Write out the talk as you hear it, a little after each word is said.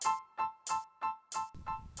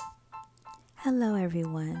Hello,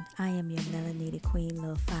 everyone. I am your melanated queen,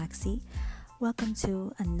 Lil Foxy. Welcome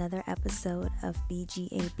to another episode of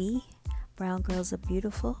BGAB. Brown Girls Are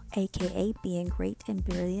Beautiful, aka Being Great and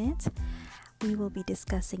Brilliant. We will be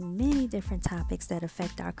discussing many different topics that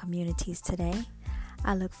affect our communities today.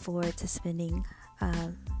 I look forward to spending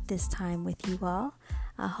this time with you all.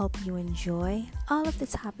 I hope you enjoy all of the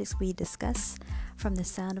topics we discuss from the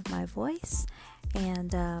sound of my voice.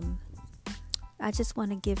 And I just want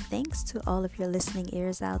to give thanks to all of your listening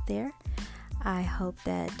ears out there. I hope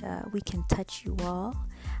that we can touch you all.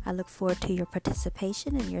 I look forward to your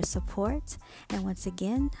participation and your support. And once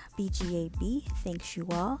again, BGAB thanks you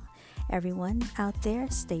all. Everyone out there,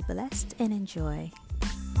 stay blessed and enjoy.